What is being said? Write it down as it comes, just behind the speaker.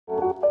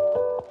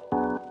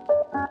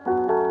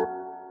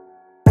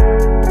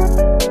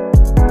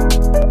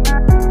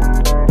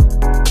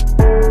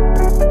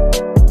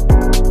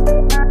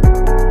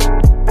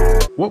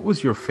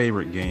was your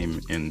favorite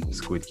game in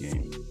Squid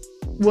Game?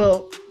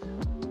 Well,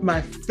 my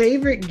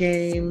favorite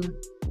game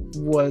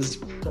was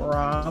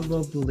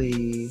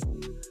probably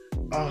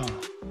I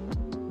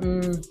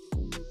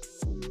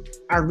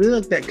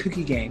really like that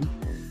cookie game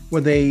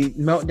where they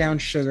melt down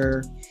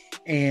sugar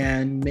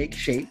and make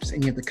shapes,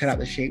 and you have to cut out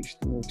the shapes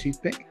with a little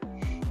toothpick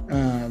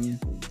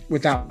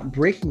without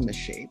breaking the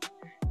shape,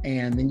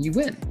 and then you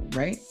win,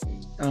 right?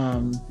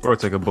 Or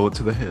take a bullet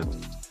to the head.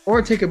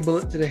 Or take a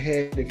bullet to the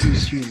head if you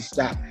choose to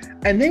stop.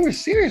 And they were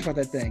serious about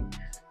that thing.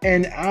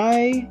 And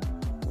I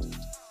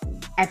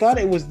thought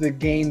it was the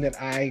game that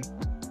I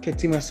could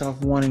see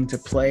myself wanting to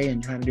play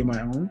and trying to do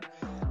my own.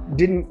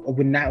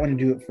 Would not want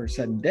to do it for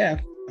sudden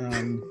death.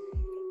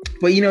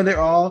 But they're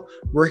all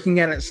working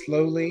at it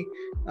slowly.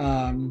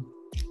 And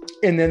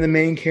then the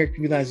main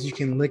character realizes you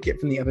can lick it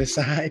from the other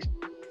side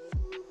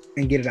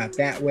and get it out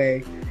that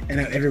way. And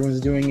now everyone's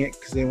doing it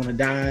because they want to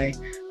die.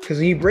 Because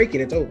when you break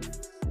it, it's over.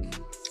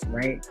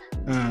 Right?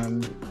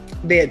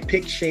 They had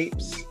picked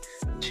shapes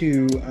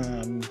to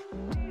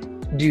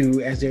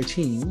do as their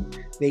team.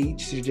 They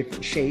each did a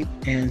different shape,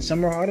 and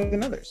some are harder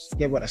than others.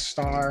 You have a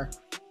star,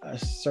 a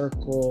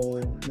circle.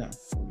 No,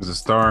 there's a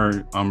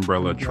star,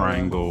 umbrella,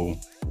 triangle,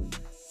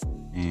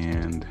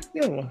 and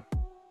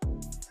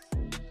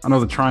I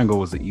know the triangle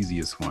was the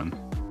easiest one.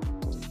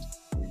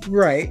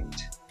 Right.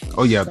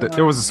 Oh yeah,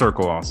 there was a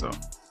circle also.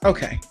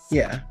 Okay,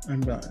 yeah,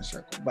 umbrella and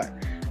circle,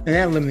 and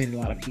that eliminated a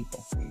lot of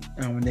people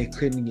when they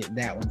couldn't get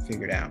that one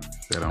figured out.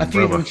 A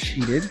few of them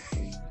cheated.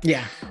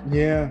 Yeah.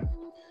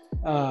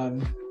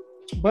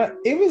 But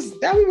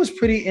that one was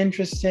pretty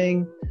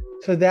interesting.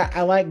 So that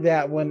I like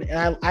that one.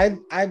 And I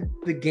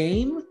the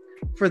game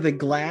for the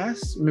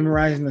glass,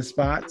 memorizing the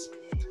spots,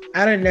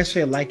 I didn't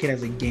necessarily like it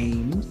as a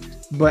game,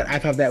 but I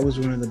thought that was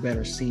one of the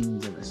better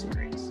scenes in the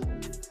series.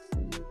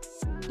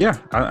 Yeah,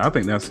 I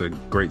think that's a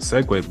great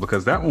segue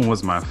because that one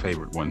was my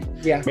favorite one.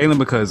 Yeah. Mainly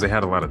because they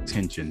had a lot of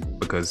tension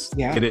because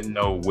they didn't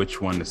know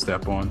which one to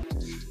step on.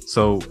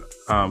 So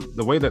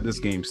the way that this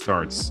game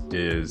starts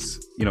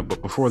is,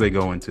 but before they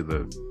go into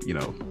the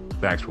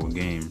actual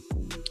game,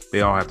 they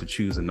all have to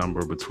choose a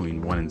number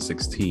between 1 and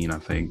 16, I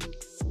think,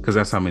 because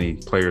that's how many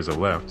players are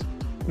left.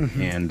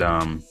 Mm-hmm.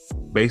 And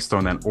based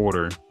on that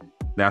order,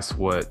 that's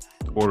what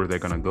order they're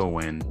going to go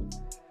in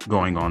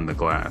going on the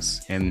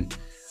glass. And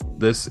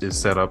this is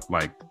set up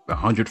like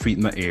 100 feet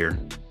in the air,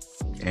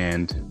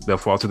 and they'll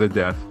fall to their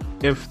death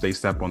if they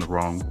step on the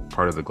wrong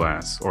part of the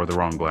glass or the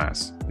wrong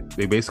glass.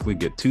 They basically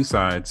get two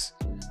sides.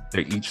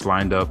 They're each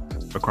lined up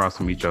across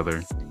from each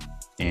other.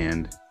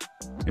 And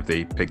if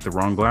they pick the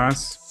wrong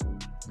glass,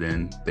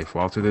 then they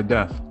fall to their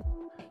death.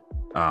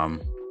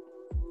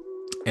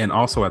 And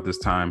also at this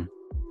time,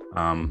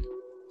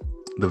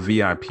 the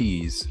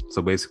VIPs,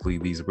 so basically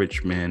these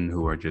rich men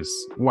who are just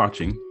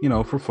watching,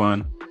 for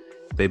fun,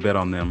 they bet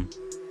on them.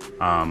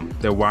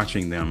 They're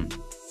watching them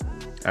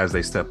as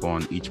they step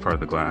on each part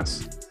of the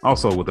glass.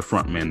 Also with the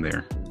front men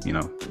there,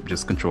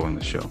 just controlling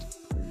the show.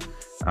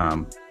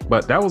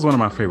 But that was one of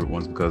my favorite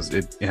ones because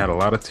it had a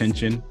lot of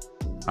tension.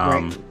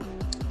 Right.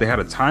 They had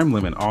a time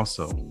limit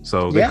also.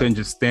 So they couldn't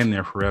just stand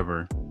there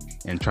forever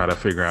and try to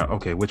figure out,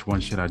 okay, which one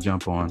should I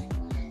jump on?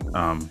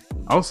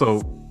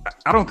 Also,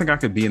 I don't think I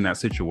could be in that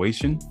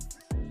situation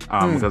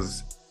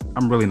because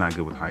I'm really not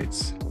good with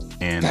heights.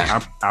 And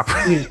I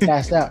you just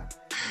passed out.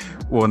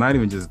 Well, not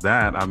even just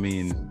that. I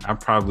mean, I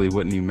probably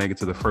wouldn't even make it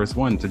to the first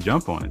one to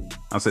jump on it.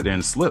 I'll sit there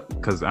and slip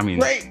because,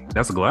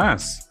 that's a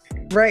glass.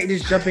 Right,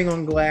 just jumping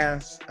on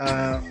glass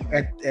and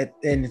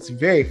it's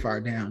very far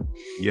down.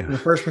 Yeah. And the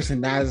first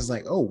person dies is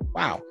like, oh,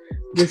 wow,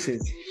 this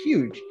is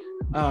huge.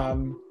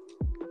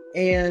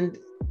 And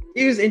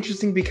it was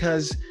interesting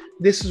because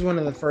this was one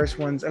of the first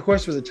ones. Of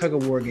course, it was a tug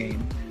of war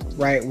game,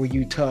 right, where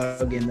you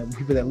tug and the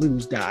people that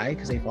lose die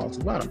because they fall to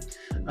the bottom.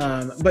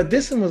 But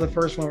this one was the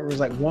first one where it was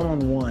like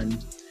one-on-one.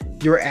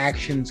 Your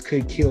actions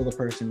could kill the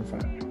person in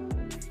front of you.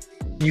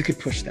 You could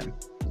push them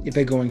if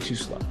they're going too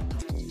slow.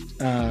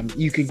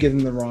 You could give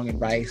them the wrong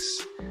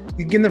advice.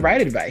 You could give them the right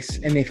advice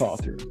and they fall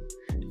through.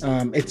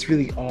 It's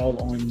really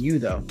all on you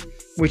though,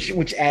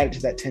 which added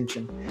to that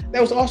tension.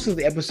 That was also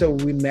the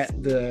episode where we met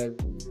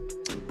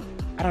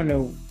I don't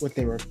know what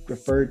they were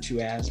referred to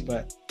as,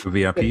 but the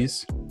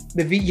VIPs.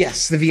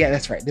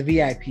 That's right. The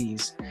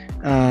VIPs.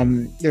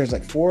 There's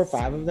like 4 or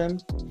 5 of them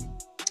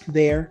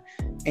there,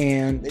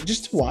 and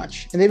just to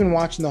watch. And they've been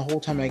watching the whole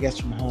time, I guess,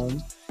 from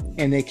home.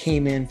 And they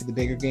came in for the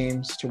bigger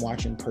games to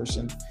watch in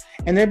person.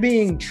 And they're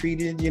being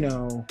treated,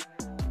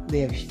 they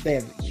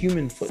have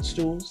human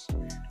footstools.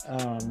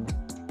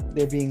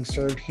 They're being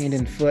served hand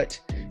and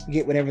foot. You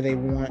get whatever they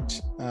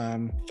want.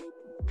 They're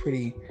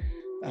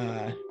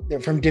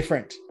from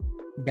different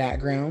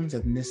backgrounds,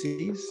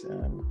 ethnicities.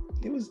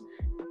 It was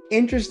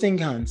interesting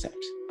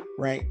concept,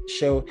 right?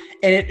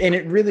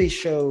 It really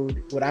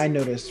showed. What I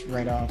noticed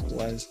right off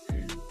was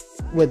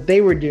what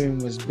they were doing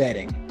was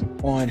betting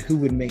on who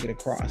would make it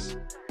across.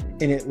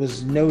 And it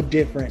was no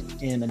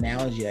different in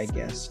analogy, I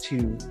guess,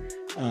 to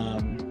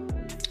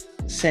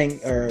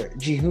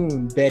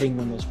Ji-hoon betting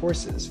on those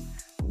horses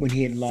when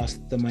he had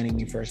lost the money when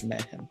you first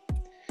met him.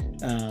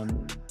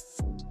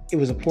 it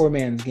was a poor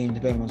man's game to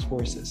bet on his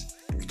horses,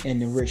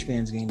 and the rich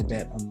man's game to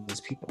bet on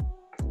his people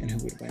and who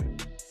would win.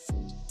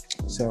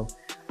 So,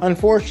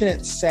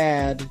 unfortunate,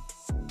 sad,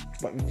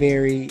 but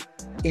very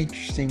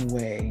interesting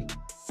way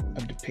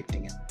of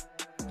depicting it.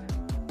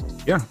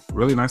 Yeah,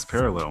 really nice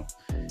parallel.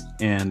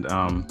 And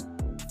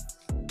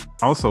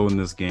also in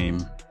this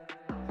game,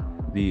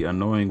 the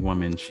annoying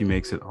woman, she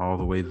makes it all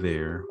the way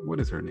there. What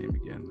is her name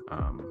again?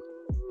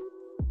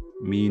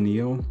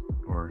 Neo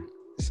or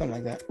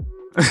something like that.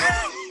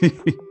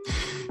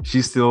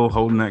 She's still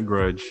holding that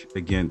grudge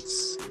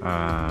against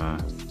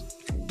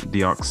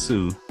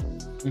Deok-su.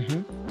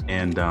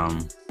 And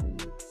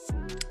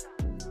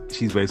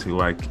she's basically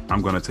like,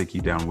 I'm gonna take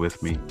you down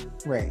with me.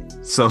 Right.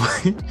 So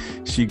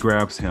she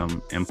grabs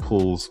him and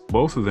pulls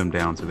both of them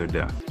down to their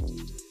death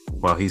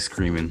while he's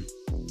screaming,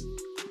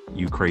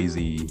 "You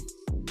crazy."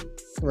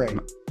 Right.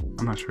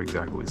 I'm not sure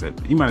exactly what he said.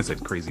 He might have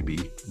said crazy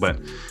bee, but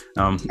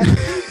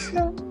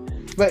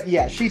but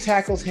yeah, she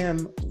tackles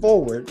him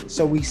forward,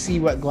 so we see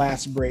what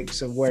glass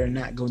breaks of where to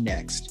not go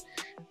next.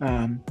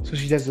 So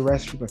she does the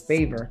rest group a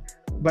favor,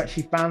 but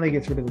she finally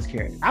gets rid of his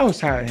character. I was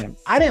tired of him.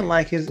 I didn't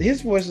like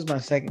his voice was my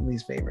second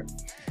least favorite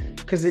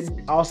because it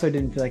also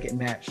didn't feel like it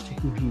matched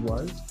who he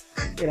was.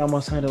 It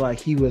almost sounded like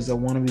he was a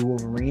wannabe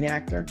Wolverine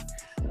actor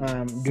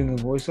doing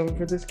a voiceover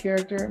for this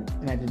character,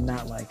 and I did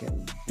not like it.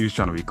 He was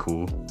trying to be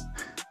cool.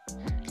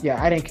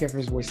 Yeah, I didn't care for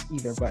his voice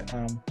either, but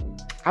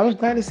I was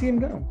glad to see him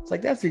go. It's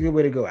like, that's a good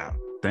way to go out.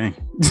 Dang.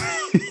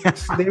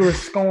 They were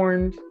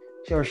scorned,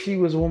 or she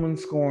was woman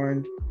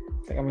scorned.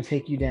 It's like, I'm gonna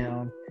take you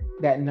down.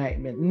 That night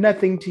meant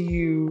nothing to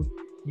you.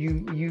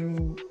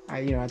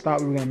 I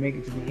thought we were gonna make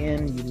it to the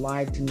end. You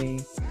lied to me.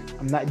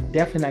 I'm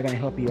definitely not gonna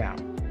help you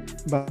out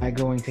by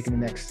taking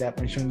the next step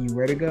and showing you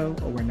where to go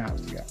or where not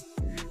to go.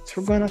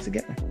 So we're going out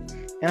together,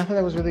 and I thought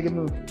that was a really good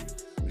move.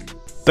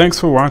 Thanks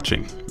for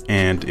watching.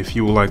 And if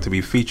you would like to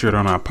be featured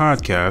on our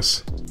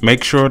podcast,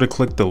 make sure to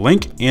click the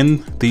link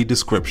in the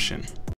description.